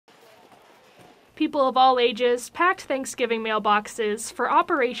People of all ages packed Thanksgiving mailboxes for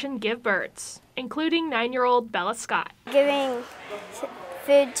Operation Give Birds, including 9-year-old Bella Scott. Giving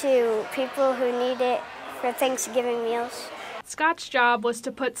food to people who need it for Thanksgiving meals. Scott's job was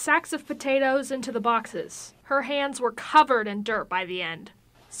to put sacks of potatoes into the boxes. Her hands were covered in dirt by the end.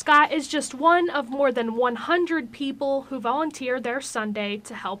 Scott is just one of more than 100 people who volunteer their Sunday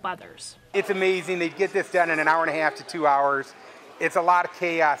to help others. It's amazing. They get this done in an hour and a half to 2 hours. It's a lot of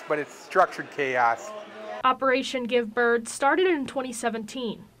chaos, but it's structured chaos. Operation Give Birds started in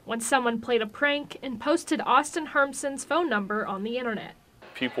 2017 when someone played a prank and posted Austin Hermson's phone number on the internet.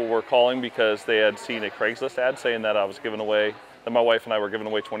 People were calling because they had seen a Craigslist ad saying that that my wife and I were giving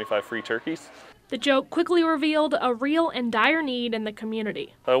away 25 free turkeys. The joke quickly revealed a real and dire need in the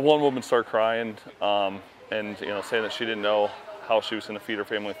community. One woman started crying and saying that she didn't know how she was going to feed her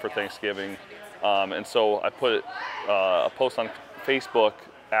family for Thanksgiving. And so I put a post on Facebook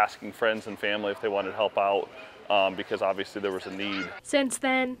asking friends and family if they wanted to help out because obviously there was a need. Since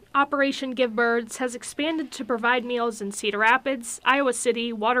then, Operation Give Birds has expanded to provide meals in Cedar Rapids, Iowa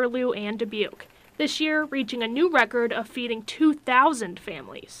City, Waterloo, and Dubuque. This year, reaching a new record of feeding 2,000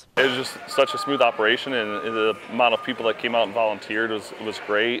 families. It was just such a smooth operation, and the amount of people that came out and volunteered was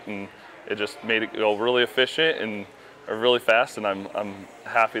great, and it just made it go really efficient and really fast, and I'm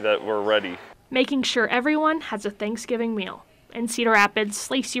happy that we're ready. Making sure everyone has a Thanksgiving meal. In Cedar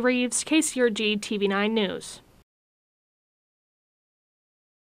Rapids, Lacey Reeves, KCRG TV9 News.